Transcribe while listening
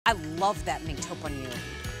I love that mink taupe on you.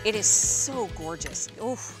 It is so gorgeous.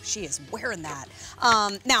 Oh, she is wearing that.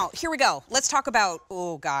 Now, here we go. Let's talk about,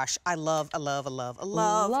 oh gosh, I love the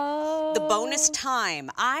bonus time.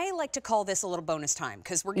 I like to call this a little bonus time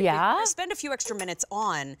because we're going to spend a few extra minutes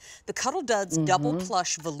on the Cuddl Duds double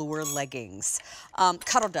plush velour leggings.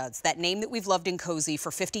 Cuddl Duds, that name that we've loved in Cozy for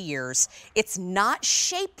 50 years. It's not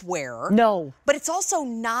shapewear. No. But it's also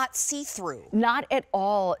not see-through. Not at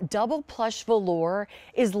all. Double plush velour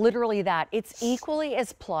is literally that. It's equally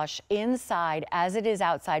as plush inside as it is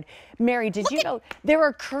outside. Mary, did you know there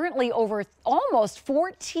are currently over almost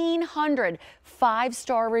 1,400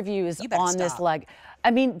 five-star reviews on this leg?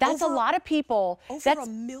 I mean, that's a lot of people. Over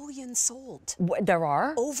 1 million sold. There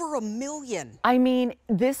are? Over 1 million. I mean,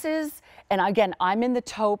 this is, and again, I'm in the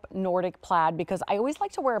taupe Nordic plaid because I always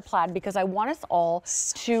like to wear a plaid because I want us all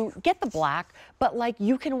to get the black, but like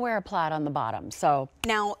you can wear a plaid on the bottom, so.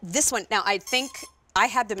 Now, this one, now I think I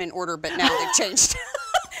had them in order, but now they've changed.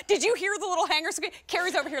 Did you hear the little hangers?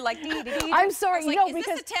 Carrie's over here like, dee, dee, dee. I'm sorry, like, no, is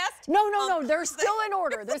because this a test? No, they're still in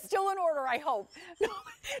order. They're still in order, I hope.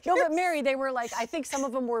 No, but Mary, they were like, I think some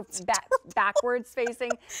of them were backwards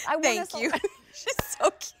facing. Thank you. She's so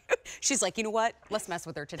cute. She's like, you know what? Let's mess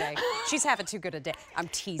with her today. She's having too good a day. I'm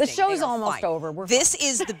teasing. The show's almost over. This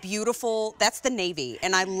is the beautiful, that's the navy,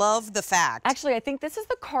 and I love the fact. Actually, I think this is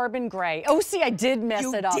the carbon gray. Oh, see, I did mess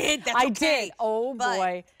it up. You did, that's I okay. did. Oh,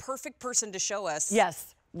 boy. But perfect person to show us.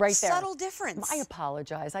 Yes. Right there. Subtle difference. I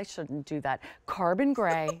apologize. I shouldn't do that. Carbon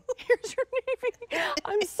gray. Here's your navy.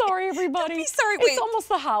 I'm sorry, everybody. Don't be sorry. It's almost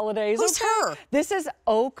the holidays. Who's her? This is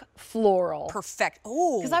oak floral. Perfect.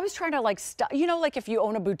 Oh. Because I was trying to like, you know, like if you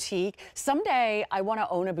own a boutique, someday I want to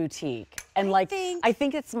own a boutique. And I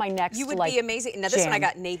think it's my next. You would be amazing. Now this one I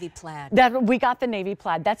got navy plaid. We got the navy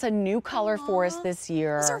plaid. That's a new color for us this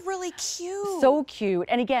year. Those are really cute. So cute.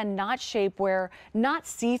 And again, not shapewear, not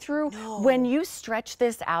see-through. No. When you stretch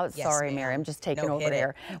this out, sorry, Mary, I'm just taking over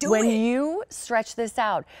here. When you stretch this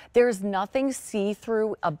out, there's nothing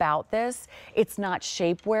see-through about this. It's not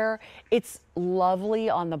shapewear. It's lovely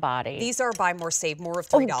on the body. These are buy more, save more of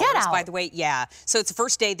 $3. By the way, so it's the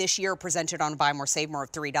first day this year presented on buy more, save more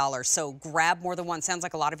of $3. So grab more than one. Sounds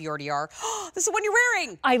like a lot of you already are. This is the one you're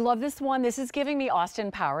wearing. I love this one. This is giving me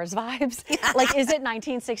Austin Powers vibes. Like, is it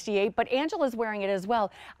 1968? But Angela's wearing it as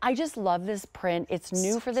well. I just love this print. It's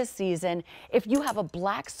new for this season. If you have a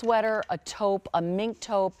black sweater, a taupe, a mink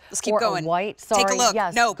taupe, or a white, take a look.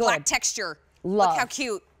 Yes, no, black texture. Love. Look how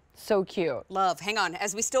cute. So cute. Love. Hang on,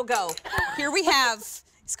 as we still go. Here we have,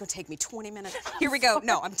 it's gonna take me 20 minutes. Here we go.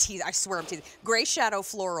 No, I'm teasing. I swear I'm teasing. Gray shadow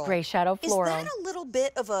floral. Gray shadow floral. Is that a little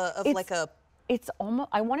bit of It's almost,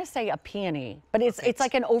 I want to say a peony, but it's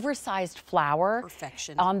like an oversized flower.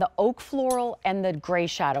 Perfection. On the oak floral and the gray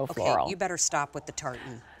shadow floral. Okay, you better stop with the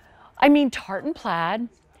tartan. I mean, tartan plaid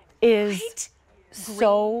is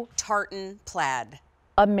so tartan plaid.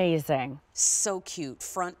 Amazing. So cute,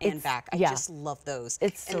 front and back. I just love those.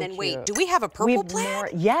 It's so And then cute. wait, do we have a purple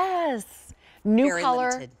plaid? Yes. New Very color.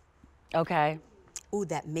 limited. Okay. Ooh,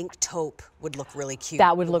 that mink taupe would look really cute.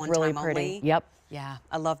 That would look really pretty. Yep. Yeah,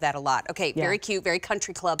 I love that a lot. Okay, very cute, very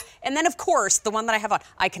country club. And then, of course, the one that I have on,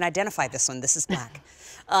 I can identify this one. This is black.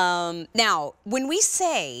 Now, when we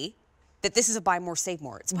say that this is a buy more, save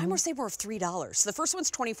more, it's buy more, save more of $3. So the first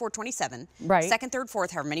one's $24.27. Right. Second, third,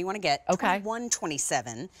 fourth, however many you want to get. Okay.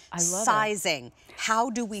 $21.27. I love Sizing. it.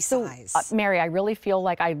 How do we size? Mary, I really feel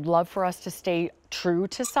like I'd love for us to stay true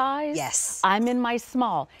to size. Yes. I'm in my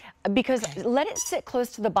small because let it sit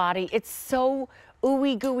close to the body. It's so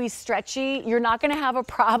ooey gooey stretchy. You're not going to have a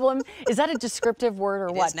problem. Is that a descriptive word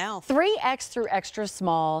or what? It is now. 3X through extra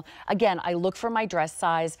small. Again, I look for my dress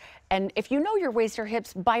size. And if you know your waist or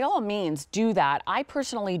hips, by all means, do that. I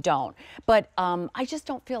personally don't. But I just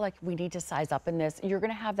don't feel like we need to size up in this. You're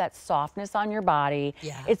going to have that softness on your body.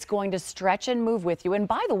 Yeah. It's going to stretch and move with you. And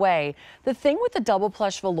by the way, the thing with the double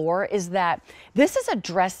plush velour is that this is a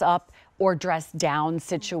dress up or dress down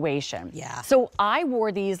situation. Yeah. So I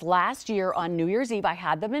wore these last year on New Year's Eve. I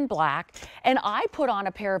had them in black, and I put on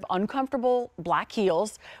a pair of uncomfortable black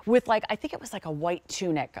heels with like, I think it was like a white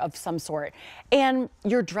tunic of some sort. And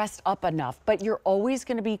you're dressed up enough, but you're always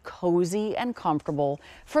gonna be cozy and comfortable,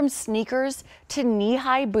 from sneakers to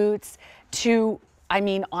knee-high boots to, I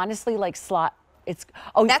mean, honestly, like slot. It's,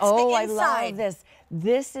 That's the I inside. love this.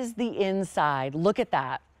 This is the inside. Look at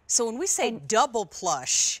that. So when we say double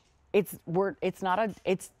plush, we're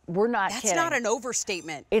not that's kidding. not an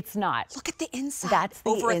overstatement. It's not. Look at the inside. That's the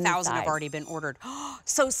Over inside. 1,000 have already been ordered.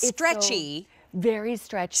 So stretchy. Very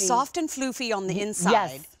stretchy. Soft and floofy on the inside.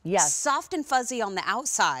 Yes, yes. Soft and fuzzy on the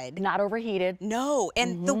outside. Not overheated. No,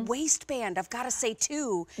 and the waistband, I've got to say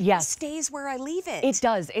too, Yes. stays where I leave it. It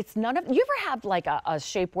does. It's none of, you ever have like a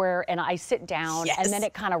shapewear and I sit down Yes. and then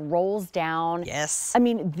it kind of rolls down? Yes. I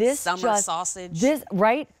mean, this Summer sausage. This,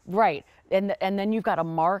 right. And then you've got a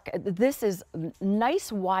mark. This is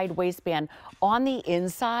nice wide waistband. On the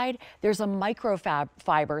inside, there's a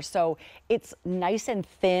microfiber, so it's nice and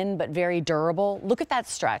thin but very durable. Look at that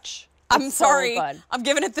stretch. I'm It's so sorry. good. I'm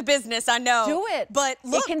giving it the business, I know. Do it. But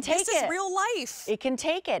look, it can take this is real life. It can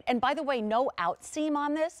take it. And by the way, no outseam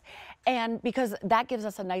on this. And because that gives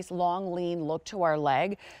us a nice long, lean look to our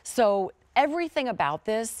leg. So everything about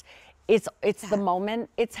this, it's the moment,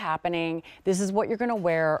 it's happening. This is what you're gonna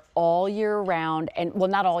wear all year round. And well,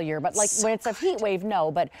 not all year, but like So when it's a heat wave,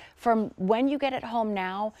 no. But from when you get it home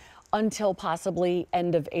now until possibly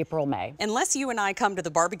end of April, May. Unless you and I come to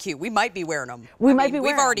the barbecue, we might be wearing them. We might be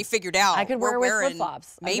wearing We've already figured out. I could we're wear with wearing,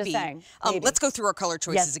 flip-flops. I'm Maybe. just saying, maybe. Let's go through our color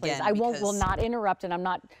choices Yes, please. again. I will not interrupt, and I'm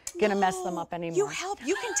not gonna mess them up anymore. You help.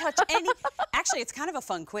 You can touch any. Actually, it's kind of a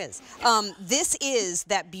fun quiz. This is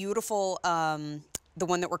that beautiful, the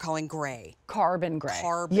one that we're calling gray. Carbon gray.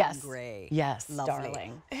 Carbon gray. Yes, Lovely.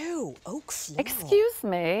 darling. Ooh, oak floral. Excuse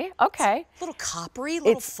me. Okay. A little coppery, a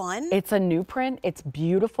little fun. It's a new print. It's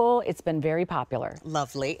beautiful. It's been very popular.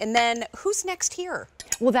 Lovely. And then who's next here?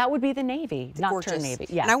 Well, that would be the navy, The nocturne gorgeous. navy.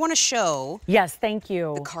 Yeah. And I want to show Yes, thank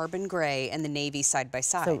you. the carbon gray and the navy side by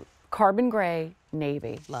side. So carbon gray,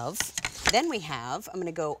 navy. Love. Then we have, I'm going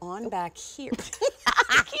to go on back here.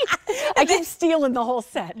 I keep stealing the whole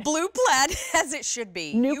set. Blue plaid, as it should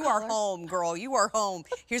be. New You are color. home, girl. You are home.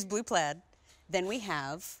 Here's blue plaid. Then we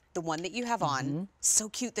have the one that you have on. So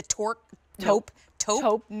cute. The taupe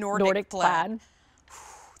Nordic plaid.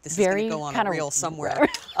 This Very is going to go on a kinda reel somewhere.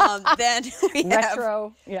 Then we have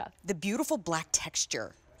Retro. Yeah. the beautiful black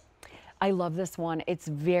texture. I love this one. It's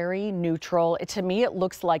very neutral. To me, it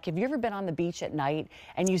looks like, have you ever been on the beach at night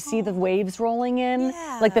and you see the waves rolling in?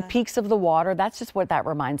 Like the peaks of the water? That's just what that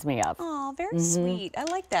reminds me of. Oh, very sweet. I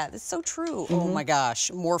like that. It's so true. Oh my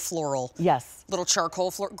gosh, more floral. Yes. Little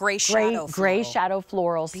charcoal floral, gray shadow Gray floral. shadow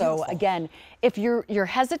floral. Beautiful. So again, if you're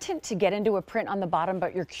hesitant to get into a print on the bottom,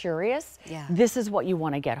 but you're curious, this is what you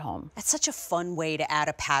want to get home. That's such a fun way to add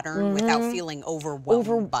a pattern without feeling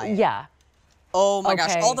overwhelmed by it. Yeah. Oh my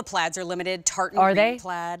gosh, Okay. all the plaids are limited. Tartan Are green they?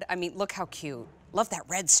 plaid. I mean, look how cute. Love that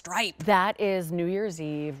red stripe. That is New Year's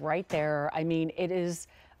Eve right there. I mean, it is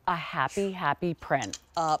a happy, happy print.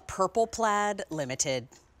 Purple plaid, limited.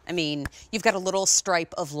 I mean, you've got a little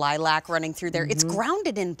stripe of lilac running through there. It's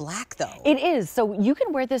grounded in black though. It is. So you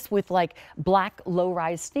can wear this with like black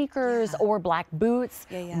low-rise sneakers or black boots,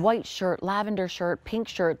 white shirt, lavender shirt, pink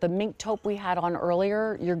shirt, the mink taupe we had on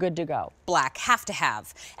earlier, you're good to go. Black, have to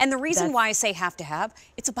have. And the reason why I say have to have,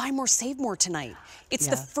 it's a buy more, save more tonight. It's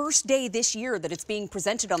the first day this year that it's being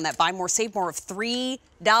presented on that buy more, save more of $3.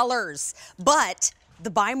 But the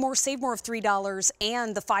buy more, save more of $3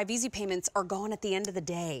 and the 5 easy payments are gone at the end of the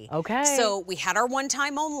day. Okay. So we had our one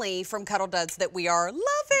time only from Cuddl Duds that we are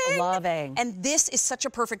loving. And this is such a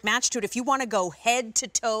perfect match to it. If you want to go head to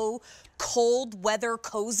toe, cold weather,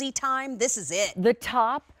 cozy time, this is it. The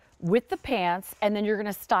top with the pants, and then you're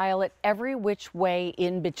gonna style it every which way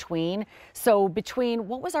in between. So between,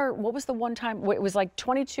 what was the one time, it was like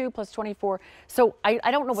 22 plus 24. So I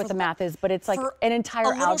don't know what the math is, but it's like an entire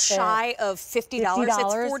outfit. A little shy of $50.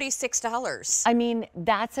 It's $46. I mean,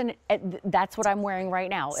 that's what I'm wearing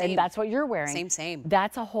right now. Same. And that's what you're wearing. Same.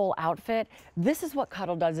 That's a whole outfit. This is what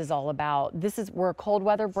Cuddl Duds is all about. We're a cold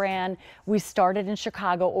weather brand. We started in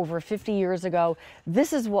Chicago over 50 years ago.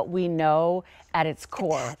 This is what we know at its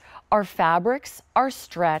core. Our fabrics, our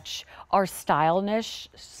stretch, our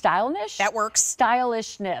stylishness. That works.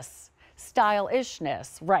 Stylishness,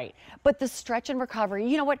 right. But the stretch and recovery,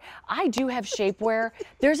 you know what? I do have shapewear.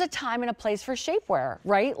 There's a time and a place for shapewear,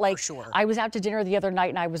 right? Like, For sure. I was out to dinner the other night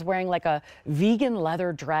and I was wearing like a vegan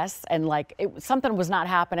leather dress and like something was not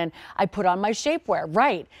happening. I put on my shapewear,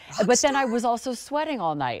 right. But then I was also sweating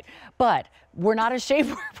all night. But we're not a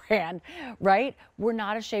shapewear brand, right? We're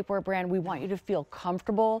not a shapewear brand. We want you to feel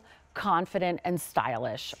comfortable, confident, and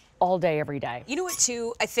stylish all day, every day. You know what,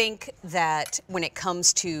 too? I think that when it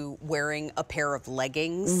comes to wearing a pair of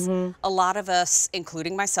leggings, a lot of us,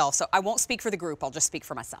 including myself, so I won't speak for the group, I'll just speak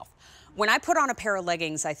for myself. When I put on a pair of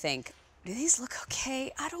leggings, I think, do these look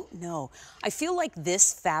okay? I don't know. I feel like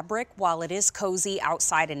this fabric, while it is cozy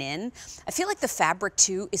outside and in, I feel like the fabric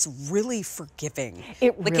too is really forgiving.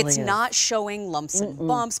 It like really it's is. not showing lumps and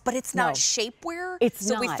bumps, but it's not shapewear. It's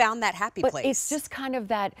so not. we found that happy But place. it's just kind of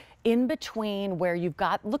that, in between where you've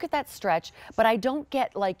got, look at that stretch, but I don't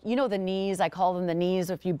get like, you know, the knees, I call them the knees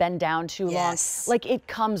if you bend down too long. Like it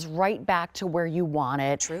comes right back to where you want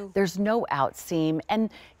it. True. There's no outseam.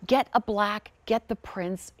 And get a black, get the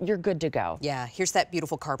prints, you're good to go. Yeah, here's that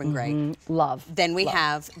beautiful carbon gray. Love. Then we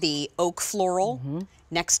have the oak floral.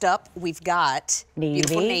 Next up, we've got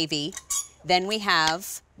beautiful navy. Then we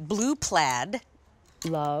have blue plaid.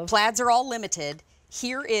 Love. Plaids are all limited.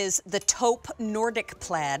 Here is the taupe Nordic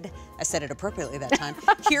plaid. I said it appropriately that time.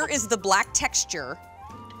 Here is the black texture.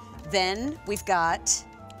 Then we've got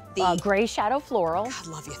the gray shadow floral. God,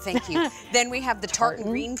 love you, thank you. Then we have the tartan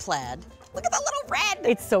green plaid. Look at that little red.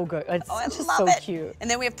 It's so good. It's just so cute. And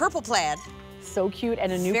then we have purple plaid. So cute,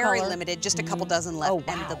 and a new color. Very limited, just a couple dozen left. Oh, wow.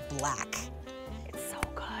 And the black. It's so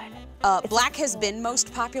good. Black has been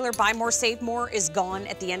most popular. Buy more, save more is gone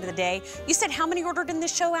at the end of the day. You said how many ordered in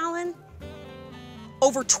this show, Alan?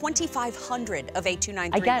 Over 2,500 of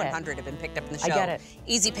A293-100 have been picked up in the show. I get it.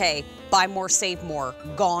 Easy pay, buy more, save more,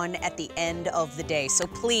 gone at the end of the day. So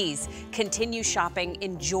please continue shopping,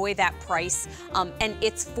 enjoy that price, and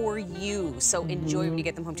it's for you. So enjoy when you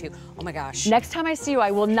get them home too. Oh my gosh. Next time I see you, I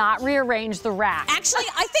will not rearrange the rack. Actually,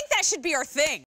 I think that should be our thing.